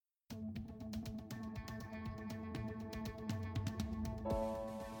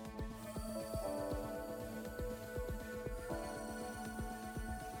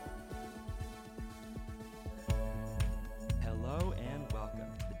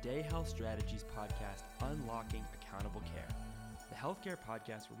Day Health Strategies podcast, Unlocking Accountable Care, the healthcare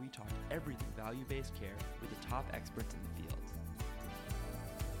podcast where we talk everything value-based care with the top experts in the field.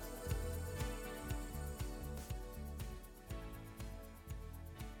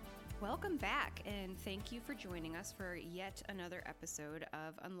 Welcome back, and thank you for joining us for yet another episode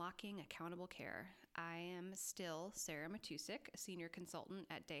of Unlocking Accountable Care. I am still Sarah Matusik, a senior consultant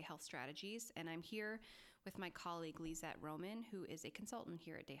at Day Health Strategies, and I'm here with my colleague Lizette Roman, who is a consultant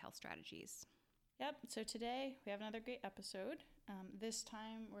here at Day Health Strategies. Yep, so today we have another great episode. This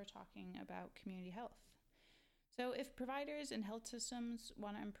time we're talking about community health. So if providers and health systems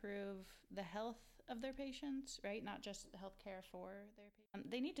want to improve the health of their patients, right, not just the health care for their patients,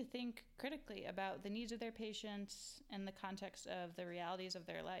 they need to think critically about the needs of their patients in the context of the realities of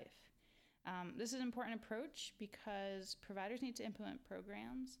their life. This is an important approach because providers need to implement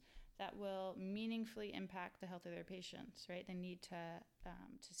programs that will meaningfully impact the health of their patients, right? They need to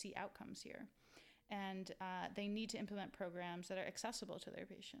see outcomes here. And they need to implement programs that are accessible to their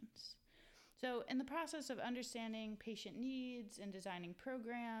patients. So in the process of understanding patient needs and designing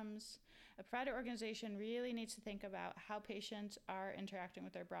programs, a provider organization really needs to think about how patients are interacting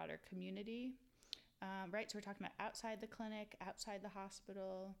with their broader community, right? So we're talking about outside the clinic, outside the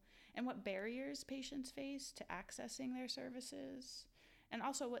hospital, and what barriers patients face to accessing their services, and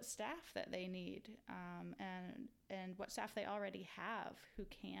also what staff that they need, and what staff they already have who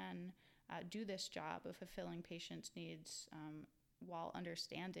can do this job of fulfilling patients' needs while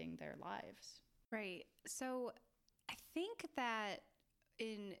understanding their lives. Right. So I think that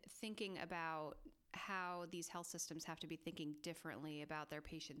in thinking about how these health systems have to be thinking differently about their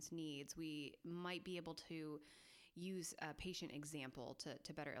patients' needs, we might be able to use a patient example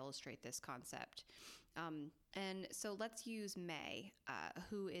to better illustrate this concept. And so let's use May,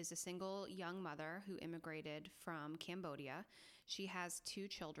 who is a single young mother who immigrated from Cambodia. She has 2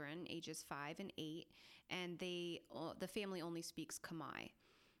 children, ages 5 and 8, and the family only speaks Khmer.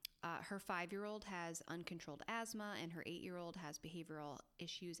 Her 5-year-old has uncontrolled asthma, and her 8-year-old has behavioral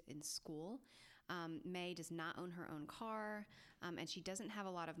issues in school. May does not own her own car, and she doesn't have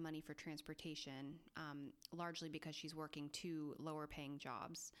a lot of money for transportation, largely because she's working 2 lower-paying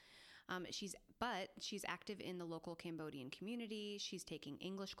jobs. She's active in the local Cambodian community. She's taking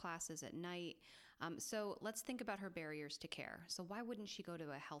English classes at night. So let's think about her barriers to care. So why wouldn't she go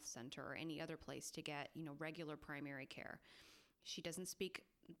to a health center or any other place to get, regular primary care? She doesn't speak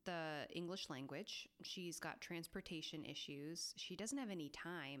the English language. She's got transportation issues. She doesn't have any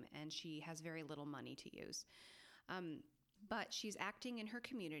time, and she has very little money to use. But she's acting in her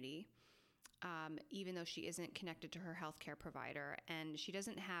community, even though she isn't connected to her healthcare provider, and she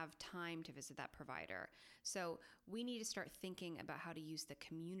doesn't have time to visit that provider. So we need to start thinking about how to use the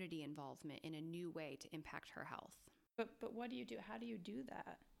community involvement in a new way to impact her health. But what do you do? How do you do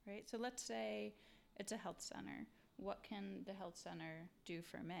that, right? So let's say it's a health center. What can the health center do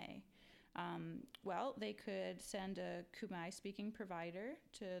for May? Well, they could send a Khmer-speaking provider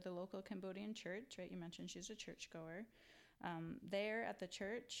to the local Cambodian church, right? You mentioned she's a churchgoer. There at the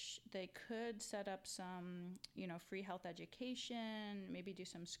church, they could set up some, free health education, maybe do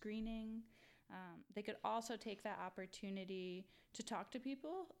some screening. They could also take that opportunity to talk to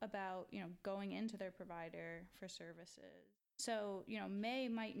people about, going into their provider for services. So, May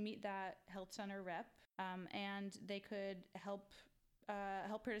might meet that health center rep, and they could help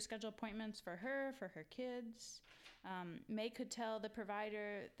her to schedule appointments for her kids. May could tell the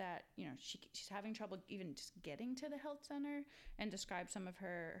provider that, she's having trouble even just getting to the health center, and describe some of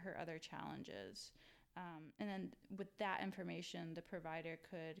her other challenges. And then with that information, the provider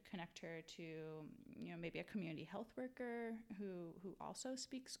could connect her to, maybe a community health worker who also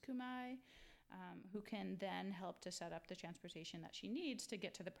speaks Khmer, who can then help to set up the transportation that she needs to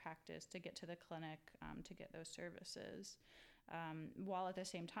get to the practice, to get to the clinic, to get those services, while at the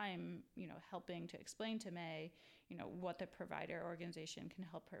same time, helping to explain to May, what the provider organization can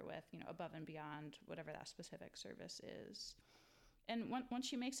help her with, above and beyond whatever that specific service is. And once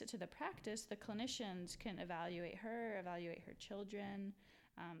she makes it to the practice, the clinicians can evaluate her children.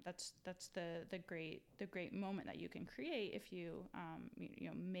 That's the great moment that you can create if you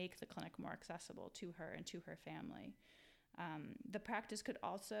make the clinic more accessible to her and to her family. The practice could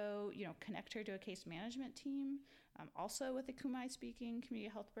also connect her to a case management team, also with a Khmer-speaking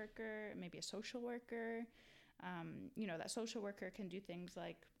community health worker, maybe a social worker. That social worker can do things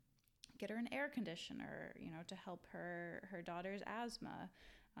like get her an air conditioner, to help her daughter's asthma,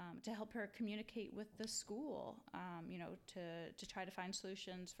 to help her communicate with the school, to try to find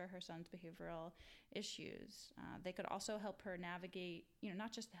solutions for her son's behavioral issues. They could also help her navigate,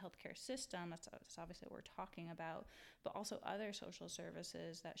 not just the healthcare system, that's obviously what we're talking about, but also other social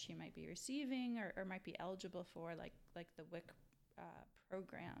services that she might be receiving or might be eligible for, like the WIC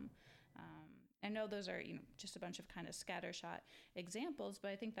program. I know those are, just a bunch of kind of scattershot examples,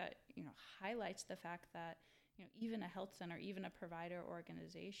 but I think that, highlights the fact that, even a health center, even a provider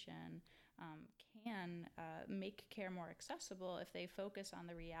organization can make care more accessible if they focus on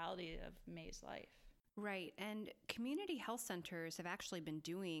the reality of May's life. Right. And community health centers have actually been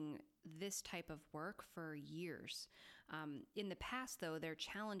doing this type of work for years. In the past, though, their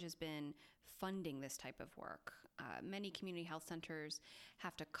challenge has been funding this type of work. Many community health centers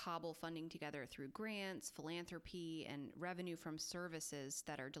have to cobble funding together through grants, philanthropy, and revenue from services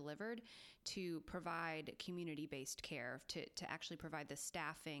that are delivered to provide community-based care, to actually provide the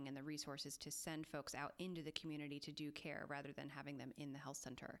staffing and the resources to send folks out into the community to do care rather than having them in the health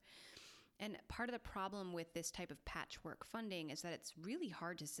center. And part of the problem with this type of patchwork funding is that it's really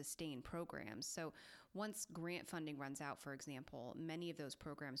hard to sustain programs. So once grant funding runs out, for example, many of those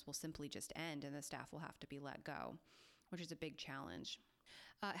programs will simply just end and the staff will have to be let go, which is a big challenge.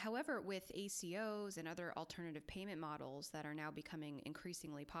 However, with ACOs and other alternative payment models that are now becoming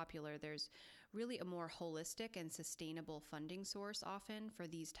increasingly popular, there's really a more holistic and sustainable funding source often for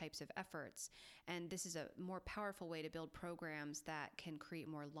these types of efforts. And this is a more powerful way to build programs that can create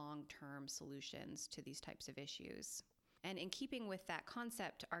more long-term solutions to these types of issues. And in keeping with that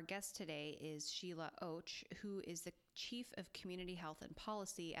concept, our guest today is Sheila Och, who is the Chief of Community Health and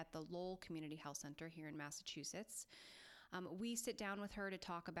Policy at the Lowell Community Health Center here in Massachusetts. We sit down with her to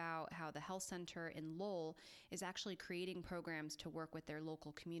talk about how the health center in Lowell is actually creating programs to work with their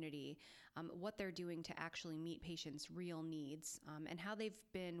local community, what they're doing to actually meet patients' real needs, and how they've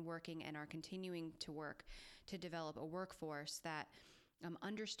been working and are continuing to work to develop a workforce that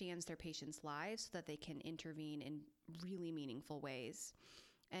understands their patients' lives so that they can intervene in really meaningful ways.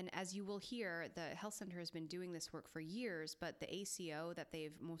 And as you will hear, the health center has been doing this work for years, but the ACO that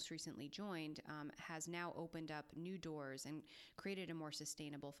they've most recently joined has now opened up new doors and created a more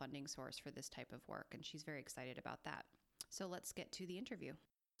sustainable funding source for this type of work. And she's very excited about that. So let's get to the interview.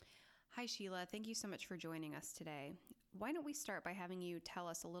 Hi, Sheila. Thank you so much for joining us today. Why don't we start by having you tell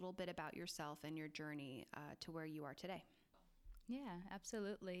us a little bit about yourself and your journey to where you are today? Yeah,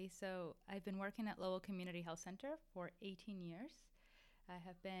 absolutely. So I've been working at Lowell Community Health Center for 18 years. I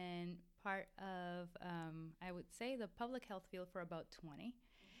have been part of, I would say, the public health field for about 20.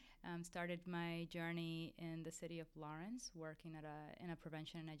 Started my journey in the city of Lawrence, working in a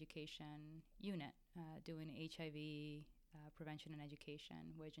prevention and education unit, doing HIV prevention and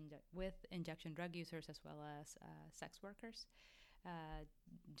education with injection drug users as well as sex workers,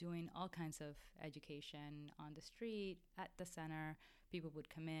 doing all kinds of education on the street, at the center. People would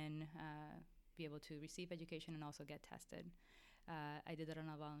come in, be able to receive education and also get tested. I did it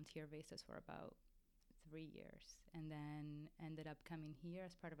on a volunteer basis for about 3 years, and then ended up coming here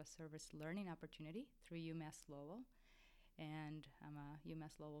as part of a service learning opportunity through UMass Lowell. And I'm a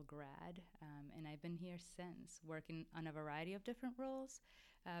UMass Lowell grad, and I've been here since, working on a variety of different roles,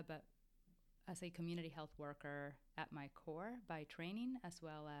 but as a community health worker at my core by training as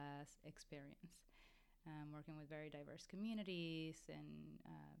well as experience. Working with very diverse communities and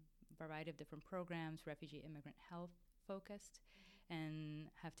a variety of different programs, refugee immigrant health focused, and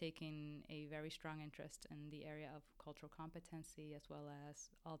have taken a very strong interest in the area of cultural competency as well as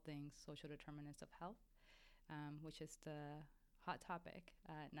all things social determinants of health, which is the hot topic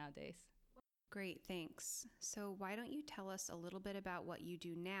nowadays. Great, thanks. So why don't you tell us a little bit about what you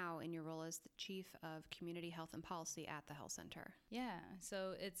do now in your role as the Chief of Community Health and Policy at the health center? Yeah,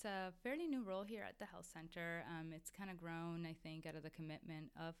 so it's a fairly new role here at the health center. It's kind of grown, I think, out of the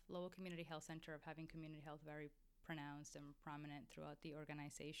commitment of Lowell Community Health Center of having community health very pronounced and prominent throughout the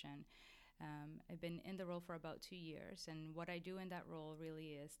organization. I've been in the role for about 2 years, and what I do in that role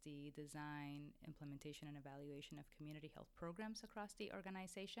really is the design, implementation, and evaluation of community health programs across the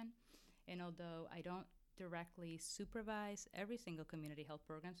organization. And although I don't directly supervise every single community health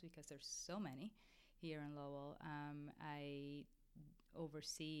programs because there's so many here in Lowell, I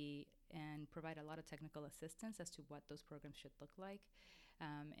oversee and provide a lot of technical assistance as to what those programs should look like,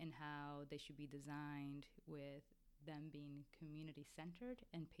 and how they should be designed with them being community-centered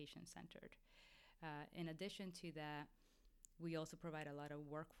and patient-centered. In addition to that, we also provide a lot of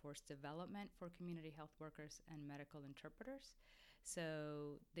workforce development for community health workers and medical interpreters.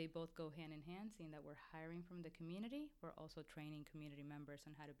 So they both go hand in hand, seeing that we're hiring from the community. We're also training community members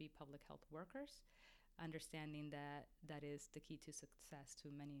on how to be public health workers, understanding that that is the key to success to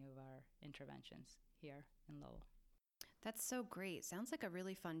many of our interventions here in Lowell. That's so great. Sounds like a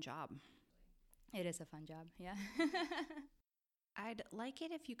really fun job. It is a fun job, yeah. I'd like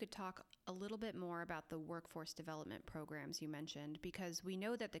it if you could talk a little bit more about the workforce development programs you mentioned, because we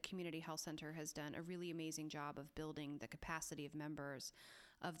know that the Community Health Center has done a really amazing job of building the capacity of members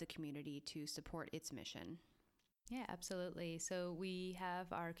of the community to support its mission. Yeah, absolutely. So we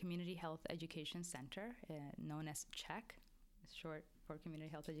have our Community Health Education Center, known as CHEC, short for Community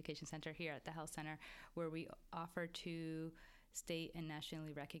Health Education Center, here at the Health Center, where we offer two state and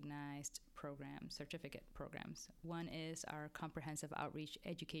nationally recognized programs, certificate programs. One is our Comprehensive Outreach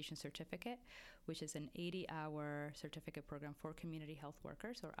Education Certificate, which is an 80-hour certificate program for community health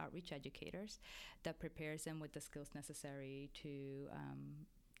workers or outreach educators that prepares them with the skills necessary to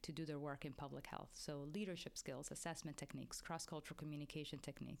do their work in public health. So leadership skills, assessment techniques, cross-cultural communication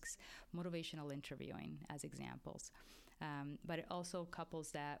techniques, motivational interviewing as examples. But it also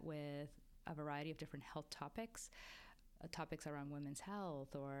couples that with a variety of different health topics around women's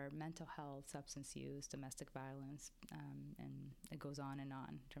health or mental health, substance use, domestic violence, and it goes on in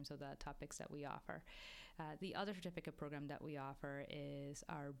terms of the topics that we offer. The other certificate program that we offer is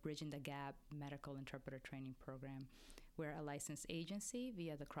our Bridging the Gap Medical Interpreter Training Program. We're a licensed agency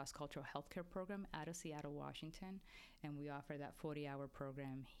via the Cross-Cultural Healthcare Program out of Seattle, Washington, and we offer that 40-hour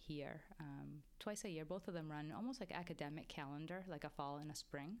program here twice a year. Both of them run almost like academic calendar, like a fall and a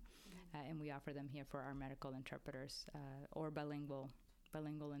spring, and we offer them here for our medical interpreters or bilingual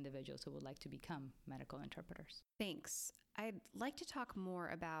individuals who would like to become medical interpreters. Thanks. I'd like to talk more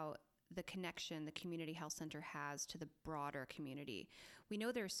about the connection the Community Health Center has to the broader community. We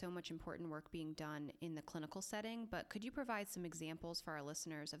know there's so much important work being done in the clinical setting, but could you provide some examples for our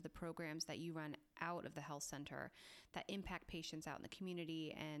listeners of the programs that you run out of the health center that impact patients out in the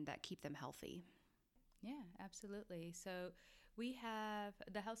community and that keep them healthy? Yeah, absolutely. So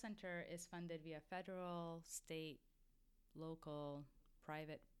the health center is funded via federal, state, local,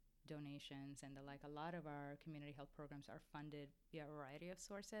 private donations and the like. A lot of our community health programs are funded via a variety of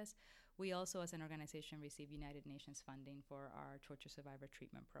sources. We also, as an organization, receive United Nations funding for our torture survivor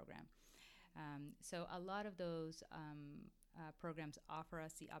treatment program. So a lot of those programs offer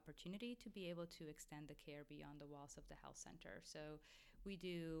us the opportunity to be able to extend the care beyond the walls of the health center. So we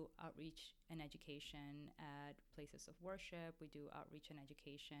do outreach and education at places of worship. We do outreach and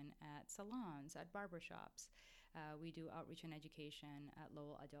education at salons, at barbershops. We do outreach and education at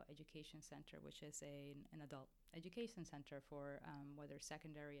Lowell Adult Education Center, which is an adult education center for whether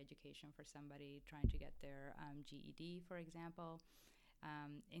secondary education for somebody trying to get their GED, for example,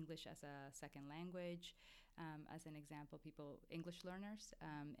 English as a second language, as an example, English learners,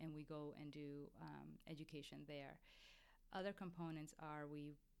 and we go and do education there. Other components are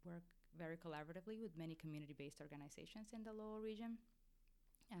we work very collaboratively with many community-based organizations in the Lowell region.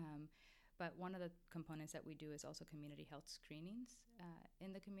 But one of the components that we do is also community health screenings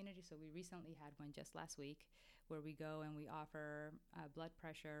in the community. So we recently had one just last week where we go and we offer blood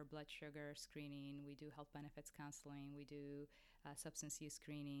pressure, blood sugar screening. We do health benefits counseling. We do substance use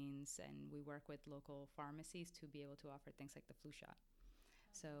screenings. And we work with local pharmacies to be able to offer things like the flu shot.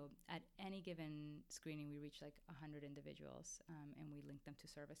 So at any given screening, we reach like 100 individuals, and we link them to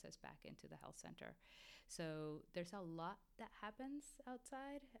services back into the health center. So there's a lot that happens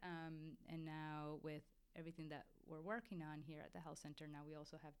outside. And now with everything that we're working on here at the health center, now we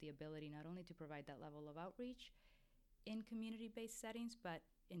also have the ability not only to provide that level of outreach in community-based settings, but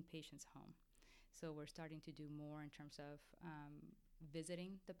in patients' home. So we're starting to do more in terms of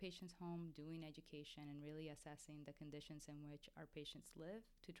visiting the patient's home, doing education, and really assessing the conditions in which our patients live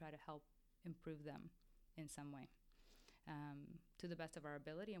to try to help improve them in some way to the best of our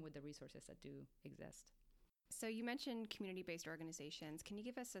ability and with the resources that do exist. So you mentioned community-based organizations. Can you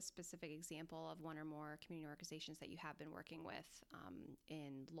give us a specific example of one or more community organizations that you have been working with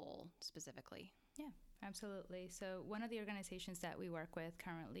in Lowell specifically? Yeah, absolutely. So one of the organizations that we work with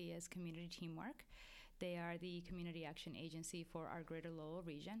currently is Community Teamwork. They are the community action agency for our greater Lowell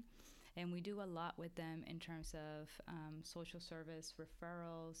region. And we do a lot with them in terms of social service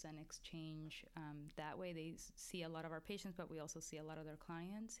referrals and exchange. That way they see a lot of our patients, but we also see a lot of their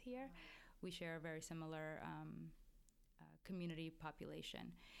clients here. We share a very similar community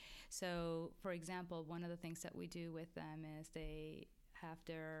population. So, for example, one of the things that we do with them is they have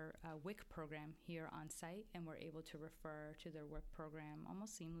their WIC program here on site, and we're able to refer to their WIC program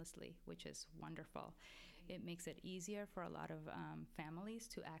almost seamlessly, which is wonderful. It makes it easier for a lot of families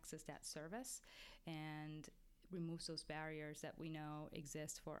to access that service and removes those barriers that we know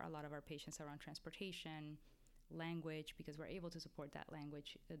exist for a lot of our patients around transportation, language, because we're able to support that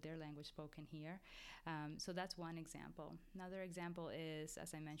language, their language spoken here. So that's one example. Another example is,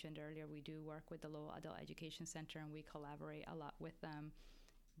 as I mentioned earlier, we do work with the Lowell Adult Education Center, and we collaborate a lot with them,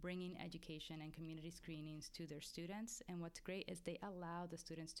 bringing education and community screenings to their students. And what's great is they allow the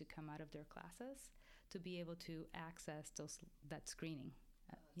students to come out of their classes to be able to access that screening.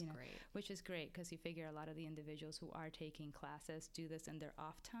 Great. Which is great, because you figure a lot of the individuals who are taking classes do this in their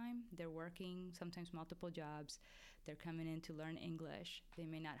off time. They're working sometimes multiple jobs. They're coming in to learn English. They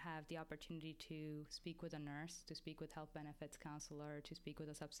may not have the opportunity to speak with a nurse, to speak with health benefits counselor, to speak with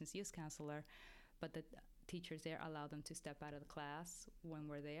a substance use counselor, but the teachers there allow them to step out of the class when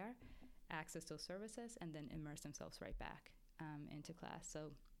we're there, access those services, and then immerse themselves right back into class.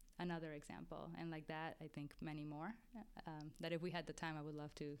 So another example, and like that, I think many more that if we had the time, I would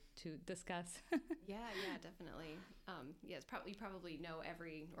love to discuss. Yeah, definitely. Yes, you probably know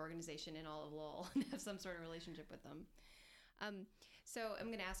every organization in all of Lowell and have some sort of relationship with them. So I'm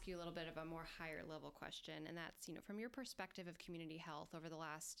going to ask you a little bit of a more higher level question, and that's, from your perspective of community health over the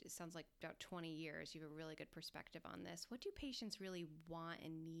last, it sounds like about 20 years, you have a really good perspective on this. What do patients really want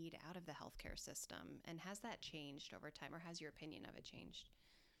and need out of the healthcare system? And has that changed over time, or has your opinion of it changed?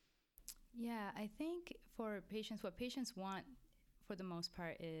 Yeah, I think for patients, what patients want for the most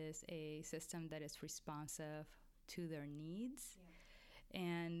part is a system that is responsive to their needs. Yeah.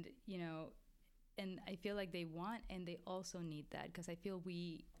 And, and I feel like they want and they also need that, because I feel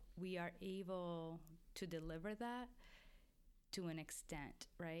we are able to deliver that to an extent,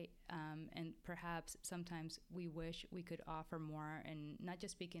 right? And perhaps sometimes we wish we could offer more, and not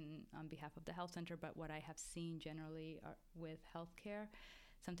just speaking on behalf of the health center, but what I have seen generally with healthcare.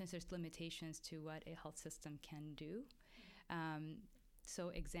 Sometimes there's limitations to what a health system can do. So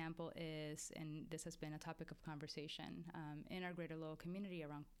example is, and this has been a topic of conversation in our greater Lowell community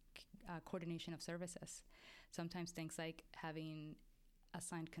around coordination of services. Sometimes things like having a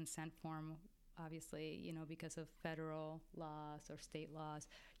signed consent form, obviously, because of federal laws or state laws,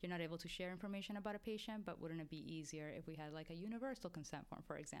 you're not able to share information about a patient, but wouldn't it be easier if we had like a universal consent form,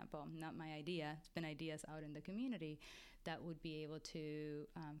 for example? Not my idea. It's been ideas out in the community that would be able to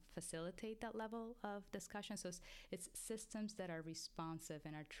facilitate that level of discussion. So it's systems that are responsive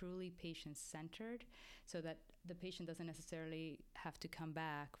and are truly patient-centered, so that the patient doesn't necessarily have to come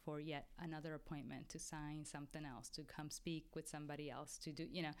back for yet another appointment to sign something else, to come speak with somebody else, to do,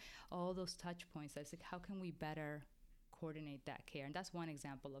 all those touch points. That's like, how can we better coordinate that care? And that's one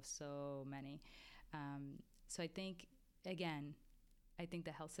example of so many. So I think, again,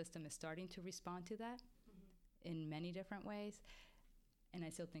 the health system is starting to respond to that in many different ways. And I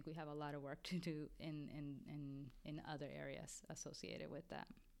still think we have a lot of work to do in other areas associated with that.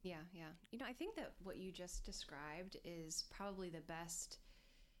 Yeah. I think that what you just described is probably the best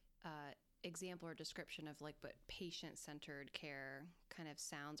example or description of like what patient-centered care kind of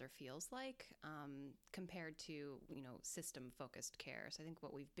sounds or feels like compared to, system-focused care. So I think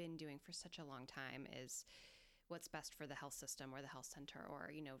what we've been doing for such a long time is what's best for the health system or the health center or,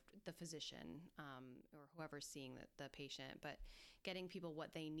 the physician or whoever's seeing the patient, but getting people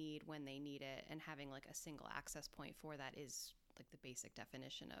what they need when they need it and having like a single access point for that is like the basic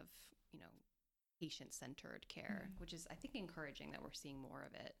definition of, patient-centered care, which is, I think, encouraging that we're seeing more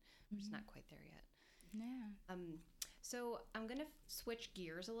of it. We're just not quite there yet. Yeah. So I'm going to switch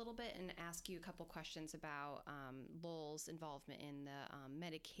gears a little bit and ask you a couple questions about Lowell's involvement in the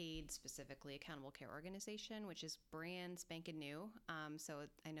Medicaid, specifically Accountable Care Organization, which is brand spanking new. So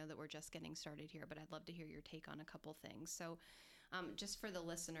I know that we're just getting started here, but I'd love to hear your take on a couple things. So just for the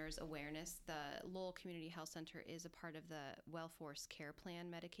listeners' awareness, the Lowell Community Health Center is a part of the WellForce Care Plan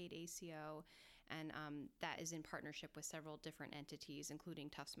Medicaid ACO, and that is in partnership with several different entities, including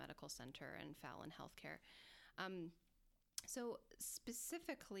Tufts Medical Center and Fallon Healthcare. So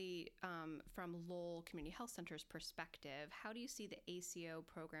specifically from Lowell Community Health Center's perspective, how do you see the ACO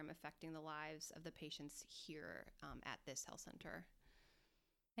program affecting the lives of the patients here at this health center?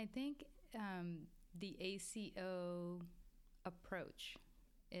 I think the ACO approach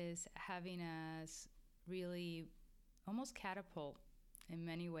is having us really almost catapult in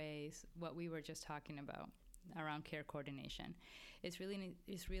many ways what we were just talking about around care coordination. It's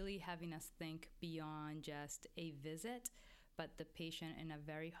really having us think beyond just a visit, but the patient in a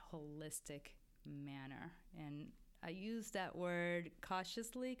very holistic manner. And I use that word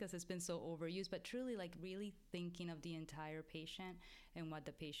cautiously because it's been so overused, but truly like really thinking of the entire patient and what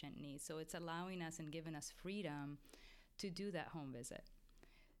the patient needs. So it's allowing us and giving us freedom to do that home visit,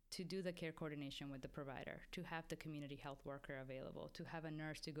 to do the care coordination with the provider, to have the community health worker available, to have a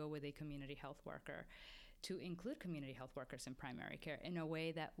nurse to go with a community health worker, to include community health workers in primary care in a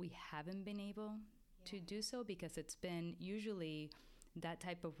way that we haven't been able to do so, because it's been usually that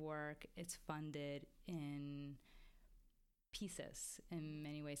type of work, it's funded in pieces in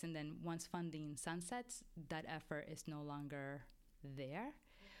many ways. And then once funding sunsets, that effort is no longer there.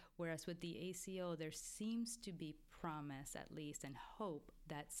 Whereas with the ACO, there seems to be promise, at least, and hope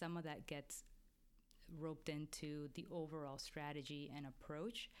that some of that gets roped into the overall strategy and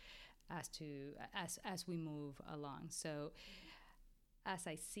approach as we move along. So as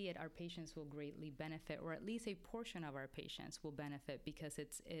I see it, our patients will greatly benefit, or at least a portion of our patients will benefit, because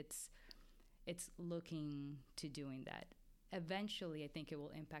it's looking to doing that. Eventually, I think it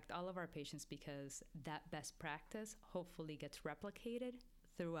will impact all of our patients, because that best practice hopefully gets replicated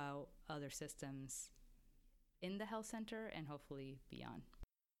throughout other systems in the health center and hopefully beyond.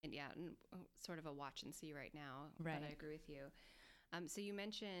 And yeah, sort of a watch and see right now. Right. But I agree with you. So you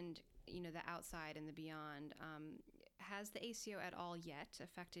mentioned, the outside and the beyond. Has the ACO at all yet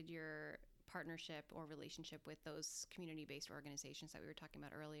affected your partnership or relationship with those community-based organizations that we were talking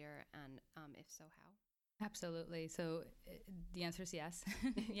about earlier? And if so, how? Absolutely. So the answer is yes.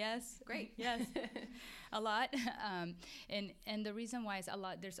 Yes. Great. Yes. A lot. And the reason why is a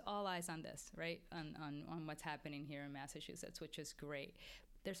lot, there's all eyes on this, right? On what's happening here in Massachusetts, which is great.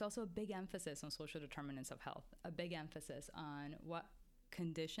 There's also a big emphasis on social determinants of health, a big emphasis on what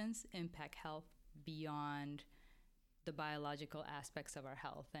conditions impact health beyond the biological aspects of our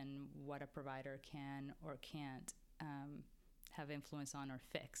health, and what a provider can or can't have influence on or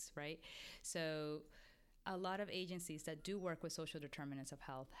fix, right? So a lot of agencies that do work with social determinants of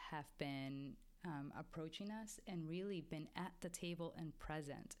health have been approaching us and really been at the table and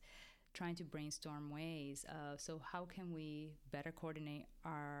present, trying to brainstorm ways of, so how can we better coordinate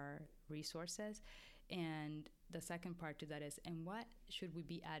our resources? And the second part to that is, and what should we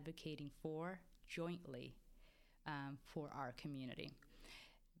be advocating for jointly for our community?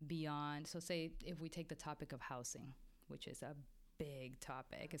 Beyond, so say if we take the topic of housing, which is a big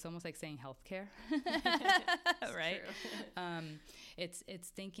topic. It's almost like saying healthcare, right? It's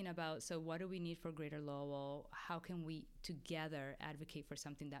thinking about, so what do we need for Greater Lowell? How can we together advocate for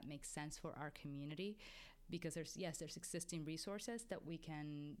something that makes sense for our community? Because there's existing resources that we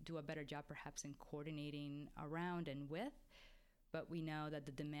can do a better job perhaps in coordinating around and with, but we know that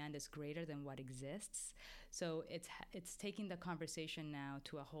the demand is greater than what exists. So it's taking the conversation now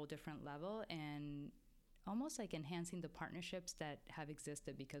to a whole different level, and almost like enhancing the partnerships that have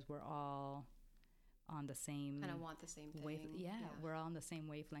existed, because we're all on the same kind of want the same thing. We're all on the same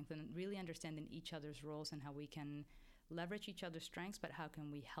wavelength, and really understanding each other's roles and how we can leverage each other's strengths, but how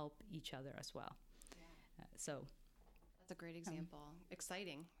can we help each other as well. So that's a great example.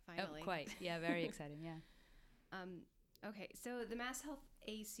 Exciting, finally. Oh, quite. Yeah, very exciting. Yeah. Okay, so the Mass Health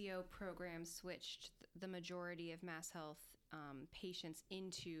ACO program switched the majority of Mass Health patients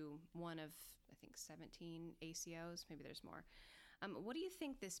into one of, I think, 17 ACOs. Maybe there's more. What do you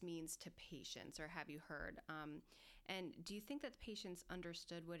think this means to patients, or have you heard? And do you think that the patients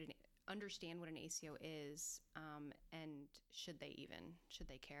understand what an ACO is, and should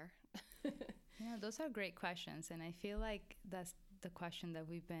they care? Yeah, those are great questions, and I feel like that's the question that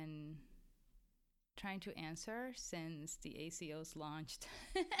we've been trying to answer since the ACOs launched,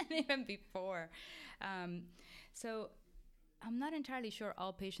 and even before. So I'm not entirely sure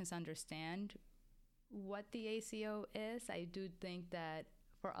all patients understand what the ACO is. I do think that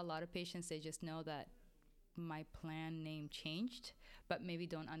for a lot of patients, they just know that my plan name changed, but maybe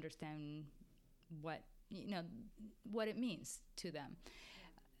don't understand what it means to them.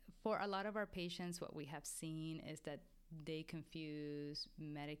 For a lot of our patients, what we have seen is that they confuse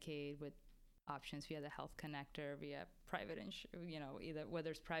Medicaid with options via the Health Connector, via private either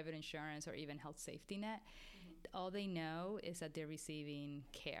whether it's private insurance or even health safety net. Mm-hmm. All they know is that they're receiving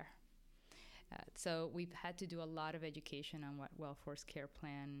care. So we've had to do a lot of education on what WellForce Care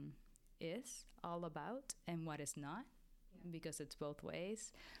Plan is all about and what is not, because it's both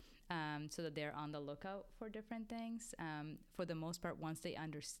ways, so that they're on the lookout for different things. For the most part, once they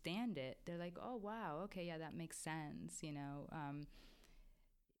understand it, they're like, oh, wow, okay, yeah, that makes sense,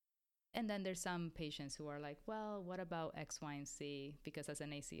 And then there's some patients who are like, well, what about X, Y, and Z? Because as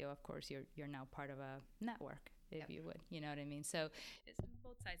an ACO, of course, you're now part of a network, if you would. You know what I mean? So it's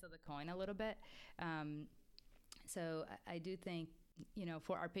both sides of the coin a little bit. So I do think,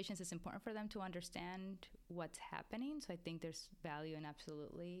 for our patients, it's important for them to understand what's happening. So I think there's value in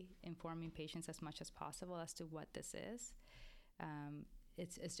absolutely informing patients as much as possible as to what this is.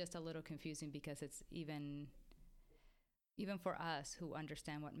 It's just a little confusing, because it's even for us who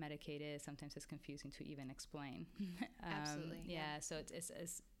understand what Medicaid is, sometimes it's confusing to even explain. Absolutely. Yeah. So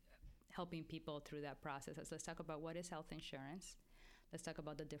it's helping people through that process. Let's talk about what is health insurance. Let's talk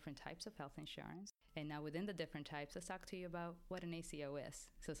about the different types of health insurance. And now within the different types, let's talk to you about what an ACO is.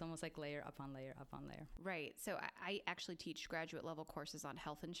 So it's almost like layer upon layer upon layer. Right. So I actually teach graduate level courses on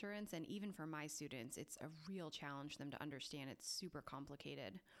health insurance. And even for my students, it's a real challenge for them to understand. It's super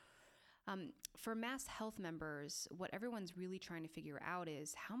complicated. For Mass Health members, what everyone's really trying to figure out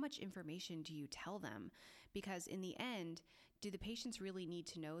is how much information do you tell them? Because in the end, do the patients really need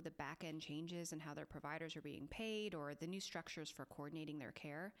to know the back end changes and how their providers are being paid or the new structures for coordinating their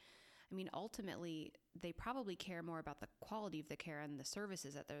care? I mean, ultimately, they probably care more about the quality of the care and the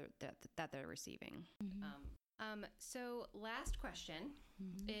services that they're receiving. So last question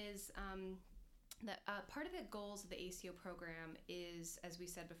is that part of the goals of the ACO program is, as we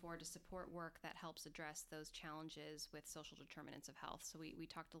said before, to support work that helps address those challenges with social determinants of health. So we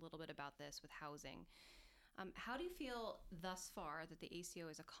talked a little bit about this with housing. How do you feel thus far that the ACO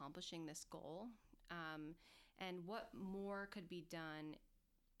is accomplishing this goal? And what more could be done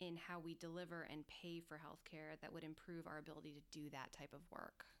in how we deliver and pay for healthcare that would improve our ability to do that type of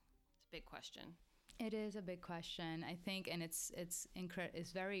work? It's a big question. It is a big question, I think, and it's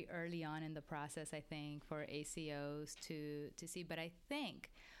very early on in the process, I think, for ACOs to see. But I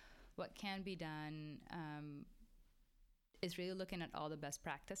think what can be done is really looking at all the best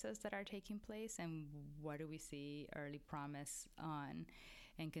practices that are taking place and what do we see early promise on,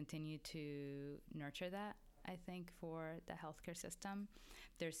 and continue to nurture that, I think, for the healthcare system.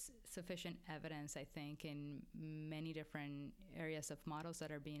 There's sufficient evidence, I think, in many different areas of models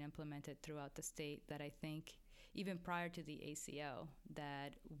that are being implemented throughout the state that I think, even prior to the ACO,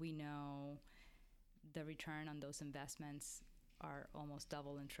 that we know the return on those investments are almost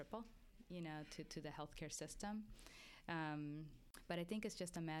double and triple, to the healthcare system. But I think it's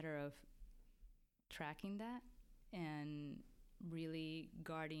just a matter of tracking that and really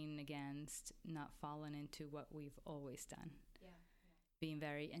guarding against not falling into what we've always done. Being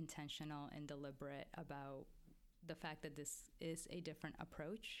very intentional and deliberate about the fact that this is a different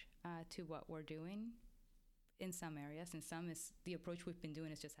approach to what we're doing in some areas. In some, is the approach we've been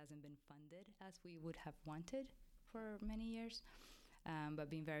doing just hasn't been funded as we would have wanted for many years. But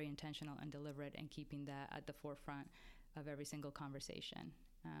being very intentional and deliberate and keeping that at the forefront of every single conversation.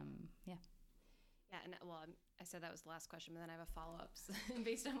 Yeah, and I said that was the last question, but then I have a follow-up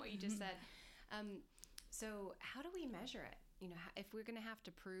based on what you just said. So how do we measure it? If we're going to have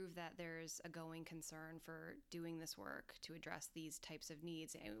to prove that there's a going concern for doing this work to address these types of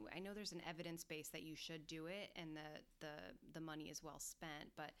needs, I know there's an evidence base that you should do it and the money is well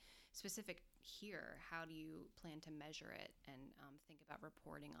spent, but specific here, how do you plan to measure it and think about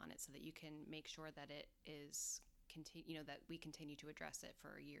reporting on it so that you can make sure that it is that we continue to address it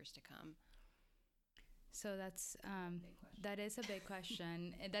for years to come? So that is a big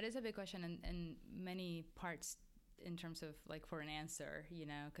question. That is a big question in many parts in terms of like for an answer,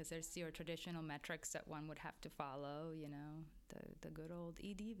 because there's your traditional metrics that one would have to follow, the good old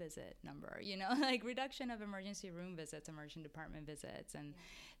ED visit number, like reduction of emergency room visits, emergency department visits, and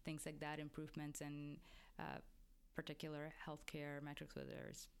things like that, improvements in particular healthcare metrics, whether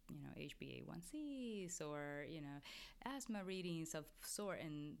it's, HbA1cs or, asthma readings of sort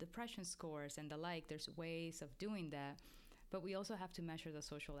and depression scores and the like. There's ways of doing that, but we also have to measure the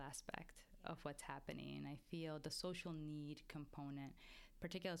social aspect of what's happening. And I feel the social need component,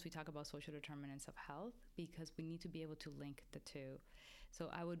 particularly as we talk about social determinants of health, because we need to be able to link the two. So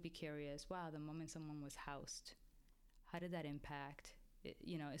I would be curious, wow, the moment someone was housed, how did that impact?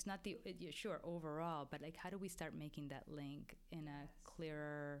 It's not sure overall, but like, how do we start making that link in a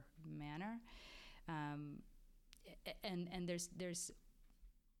clearer manner? And there's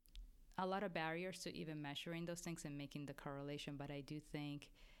a lot of barriers to even measuring those things and making the correlation, but I do think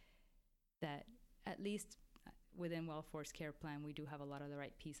that at least within Well-Force Care Plan, we do have a lot of the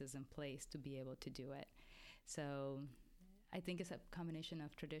right pieces in place to be able to do it. So I think it's a combination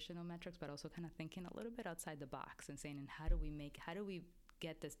of traditional metrics, but also kind of thinking a little bit outside the box and saying, and how do we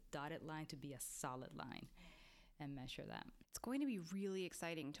get this dotted line to be a solid line and measure that? It's going to be really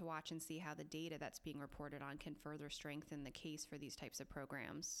exciting to watch and see how the data that's being reported on can further strengthen the case for these types of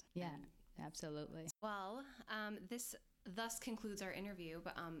programs. Yeah, absolutely. Well, this thus concludes our interview,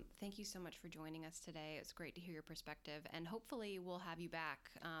 but thank you so much for joining us today. It's great to hear your perspective, and hopefully we'll have you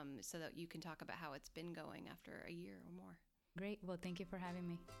back so that you can talk about how it's been going after a year or more. Great. Well, thank you for having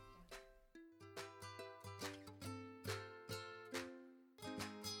me.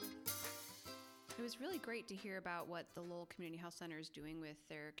 It was really great to hear about what the Lowell Community Health Center is doing with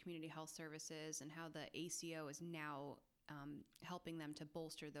their community health services and how the ACO is now helping them to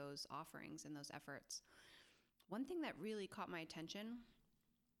bolster those offerings and those efforts. One thing that really caught my attention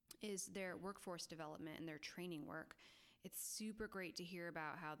is their workforce development and their training work. It's super great to hear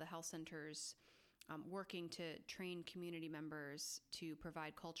about how the health centers working to train community members to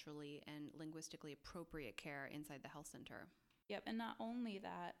provide culturally and linguistically appropriate care inside the health center. Yep, and not only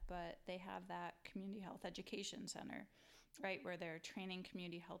that, but they have that community health education center, right, where they're training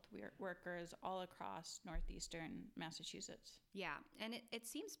community health workers all across northeastern Massachusetts. Yeah, and it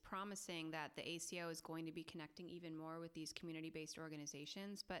seems promising that the ACO is going to be connecting even more with these community-based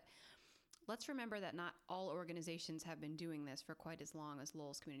organizations, but let's remember that not all organizations have been doing this for quite as long as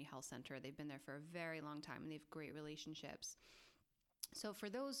Lowell's Community Health Center. They've been there for a very long time, and they have great relationships. So for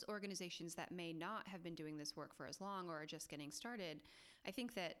those organizations that may not have been doing this work for as long or are just getting started, I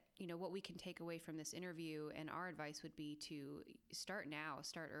think that, what we can take away from this interview and our advice would be to start now,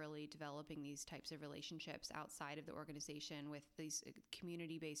 start early, developing these types of relationships outside of the organization with these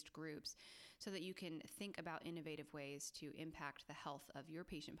community-based groups so that you can think about innovative ways to impact the health of your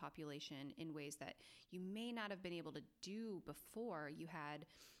patient population in ways that you may not have been able to do before you had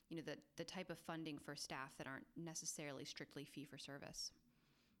the type of funding for staff that aren't necessarily strictly fee-for-service.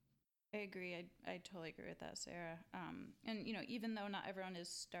 I agree. I totally agree with that, Sarah. And, even though not everyone is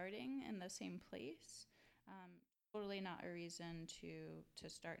starting in the same place, totally not a reason to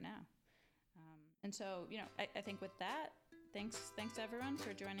start now. And so, I think with that, thanks everyone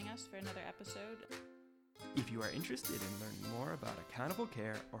for joining us for another episode. If you are interested in learning more about accountable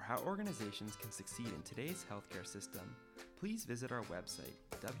care or how organizations can succeed in today's healthcare system, please visit our website,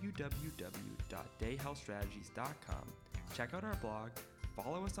 www.dayhealthstrategies.com. Check out our blog,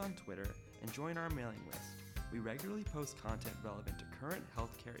 follow us on Twitter, and join our mailing list. We regularly post content relevant to current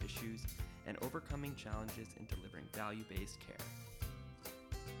healthcare issues and overcoming challenges in delivering value-based care.